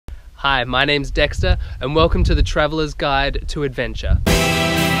Hi, my name's Dexter, and welcome to the Traveler's Guide to Adventure.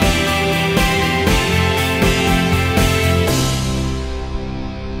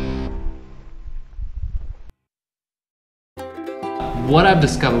 What I've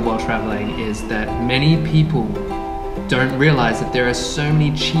discovered while traveling is that many people don't realize that there are so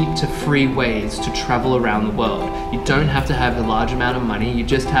many cheap to free ways to travel around the world. You don't have to have a large amount of money, you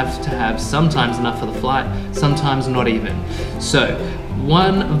just have to have sometimes enough for the flight, sometimes not even. So,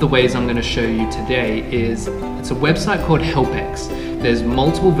 one of the ways I'm going to show you today is, it's a website called HelpX. There's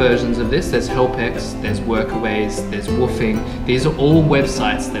multiple versions of this. There's HelpX, there's Workaways, there's Wwoofing. These are all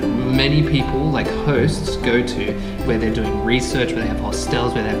websites that many people, like hosts, go to where they're doing research, where they have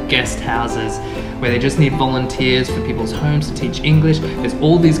hostels, where they have guest houses, where they just need volunteers for people's homes to teach English. There's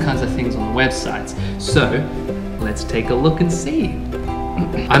all these kinds of things on the websites. So let's take a look and see.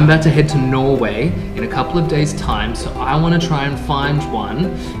 I'm about to head to Norway in a couple of days' time, so I want to try and find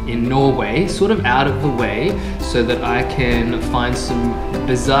one in Norway, sort of out of the way, so that I can find some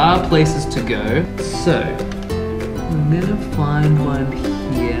bizarre places to go. So, I'm gonna find one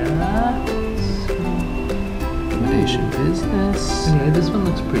here. Accommodation business. Anyway, this one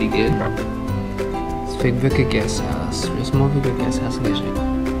looks pretty good. Svegvika guest house. Resmovika guest house.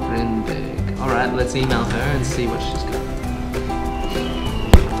 Brinbig. Alright, let's email her and see what she's got.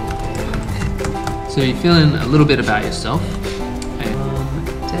 So you're feeling a little bit about yourself.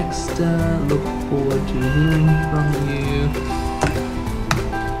 Dexter, look forward to hearing from you.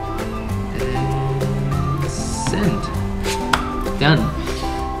 And send. Done.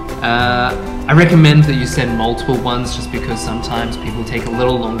 I recommend that you send multiple ones just because sometimes people take a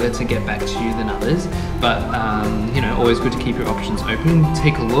little longer to get back to you than others. But you know, always good to keep your options open.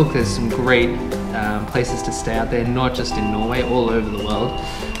 Take a look, there's some great places to stay out there, not just in Norway, all over the world.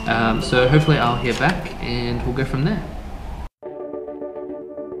 So hopefully I'll hear back and we'll go from there.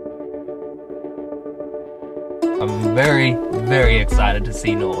 I'm very, very excited to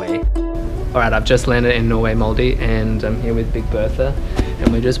see Norway. Alright, I've just landed in Norway, Molde, and I'm here with Big Bertha,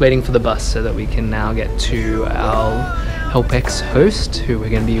 and we're just waiting for the bus so that we can now get to our HelpX host, who we're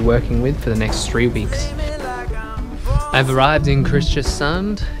going to be working with for the next 3 weeks. I've arrived in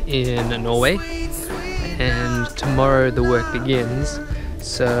Kristiansand in Norway, and tomorrow the work begins.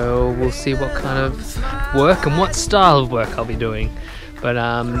 So we'll see what kind of work and what style of work I'll be doing. But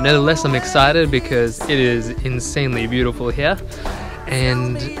nevertheless, I'm excited because it is insanely beautiful here.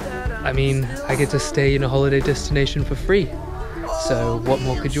 And I mean, I get to stay in a holiday destination for free. So what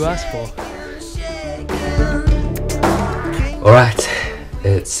more could you ask for? Alright,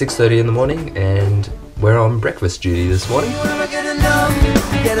 it's 6:30 in the morning and we're on breakfast duty this morning.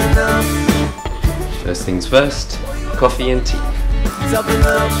 First things first, coffee and tea. Can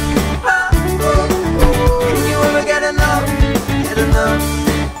you ever get enough? Get enough?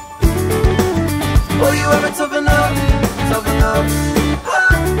 Will you ever toughen up? Toughen up?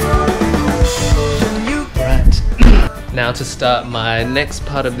 Right. Now to start my next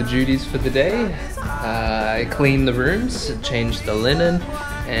part of the duties for the day. I clean the rooms, change the linen,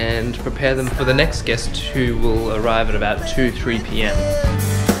 and prepare them for the next guest who will arrive at about 2-3 p.m.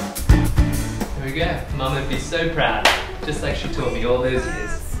 Here we go. Mum would be so proud. Just like she taught me all those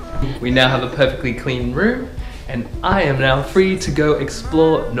years. We now have a perfectly clean room, and I am now free to go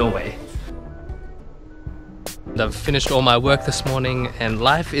explore Norway. I've finished all my work this morning, and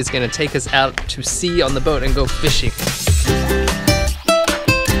life is going to take us out to sea on the boat and go fishing.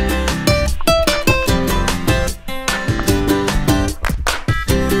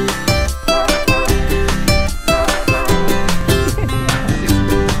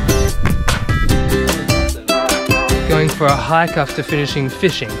 Going for a hike after finishing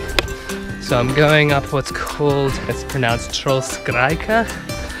fishing. So I'm going up what's called, it's pronounced Trollskreika,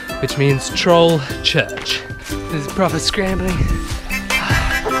 which means Troll Church. This is proper scrambling.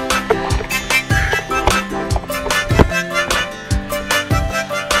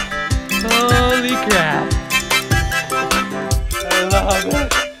 Holy crap. I love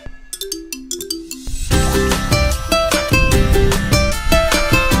it.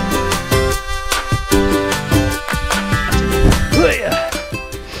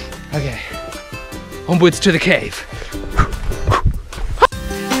 Okay, onwards to the cave.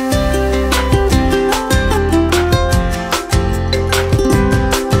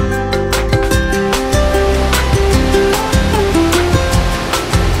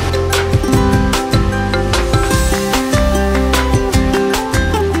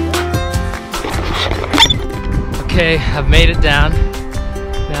 Okay, I've made it down.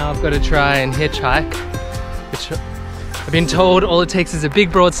 Now I've got to try and hitchhike, which I've been told all it takes is a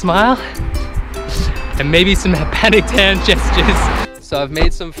big broad smile and maybe some panicked hand gestures. So I've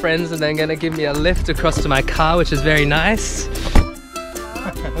made some friends and they're gonna give me a lift across to my car, which is very nice.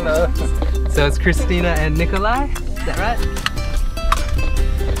 Hello. So it's Christina and Nikolai, is that right?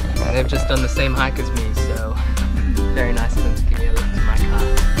 They've just done the same hike as me, so very nice of them to give me a lift to my car.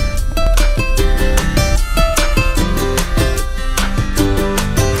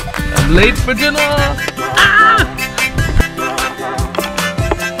 I'm late for dinner! Ah!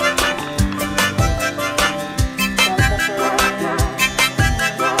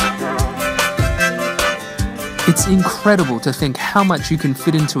 It's incredible to think how much you can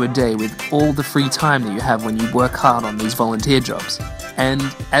fit into a day with all the free time that you have when you work hard on these volunteer jobs. And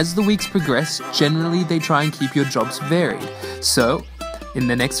as the weeks progress, generally they try and keep your jobs varied. So, in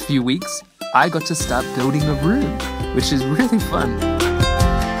the next few weeks, I got to start building a room, which is really fun.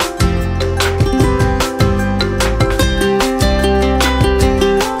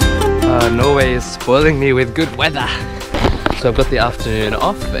 Norway is spoiling me with good weather. So I've got the afternoon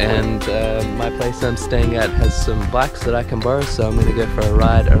off, and my place I'm staying at has some bikes that I can borrow, so I'm going to go for a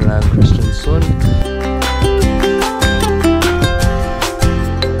ride around Kristiansund.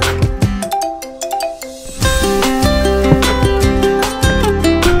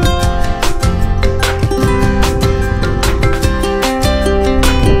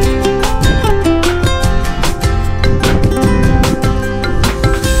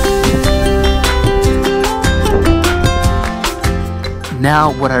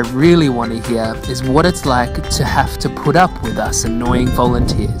 Now, what I really want to hear is what it's like to have to put up with us annoying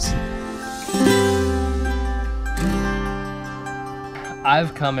volunteers.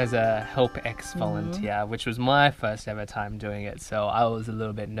 I've come as a HelpX volunteer, which was my first ever time doing it, so I was a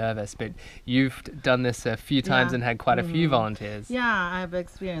little bit nervous, but you've done this a few times and had quite a few volunteers. Yeah, I've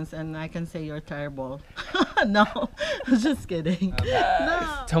experienced, and I can say you're terrible. No, just kidding.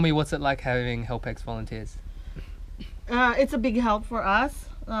 No. Tell me, what's it like having HelpX volunteers? It's a big help for us.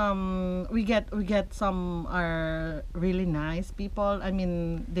 We get some are really nice people. I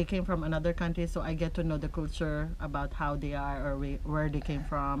mean, they came from another country, so I get to know the culture about how they are or where they came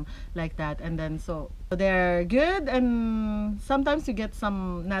from, like that. And then so they're good, and sometimes you get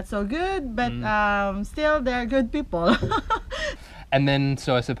some not so good, but still they're good people. And then,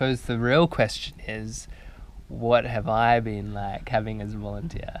 so I suppose the real question is, what have I been like having as a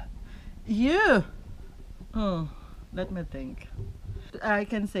volunteer? You. Oh. Let me think. I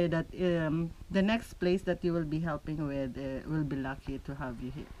can say that the next place that you will be helping with will be lucky to have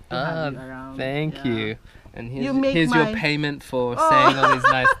you here, have you around. Thank you. And here's your payment for saying all these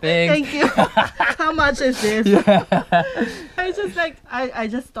nice things. Thank you. How much is this? Yeah. I just like I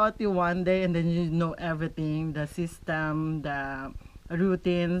just taught you one day, and then you know everything, the system, the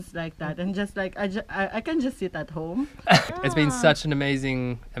routines, like that, and just like I can just sit at home. It's been such an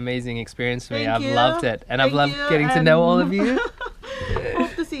amazing experience for me. I've loved it, and I've loved getting to know all of you.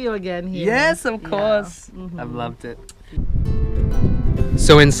 Hope to see you again here. Yes, of course. I've loved it.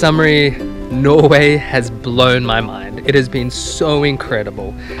 So in summary, Norway has blown my mind. It has been so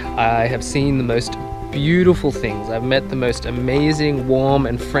incredible. I have seen the most beautiful things. I've met the most amazing, warm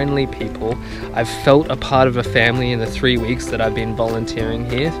and friendly people. I've felt a part of a family in the 3 weeks that I've been volunteering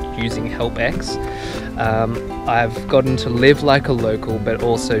here using HelpX. I've gotten to live like a local, but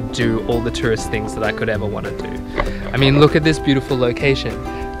also do all the tourist things that I could ever want to do. I mean, look at this beautiful location.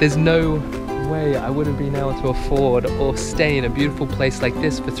 There's no way I would have been able to afford or stay in a beautiful place like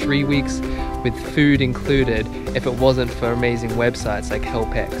this for 3 weeks with food included if it wasn't for amazing websites like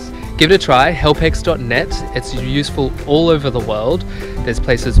HelpX. Give it a try, helpx.net. It's useful all over the world. There's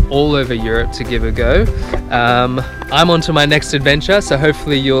places all over Europe to give a go. I'm on to my next adventure, so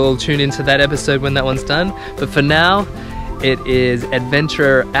hopefully you'll tune into that episode when that one's done. But for now, it is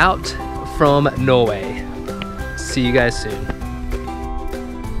adventure out from Norway. See you guys soon.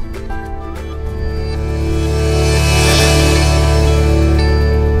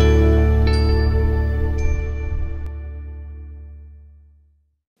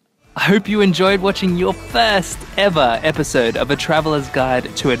 I hope you enjoyed watching your first ever episode of A Traveler's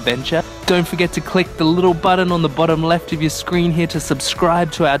Guide to Adventure. Don't forget to click the little button on the bottom left of your screen here to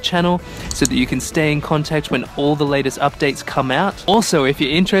subscribe to our channel so that you can stay in contact when all the latest updates come out. Also, if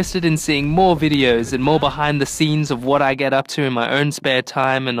you're interested in seeing more videos and more behind the scenes of what I get up to in my own spare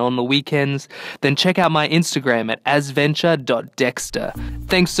time and on the weekends, then check out my Instagram at asventure.dexter.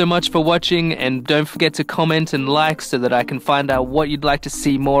 Thanks so much for watching, and don't forget to comment and like so that I can find out what you'd like to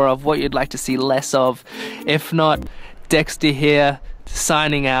see more of, what you'd like to see less of. If not, Dexter here,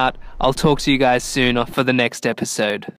 signing out. I'll talk to you guys soon for the next episode.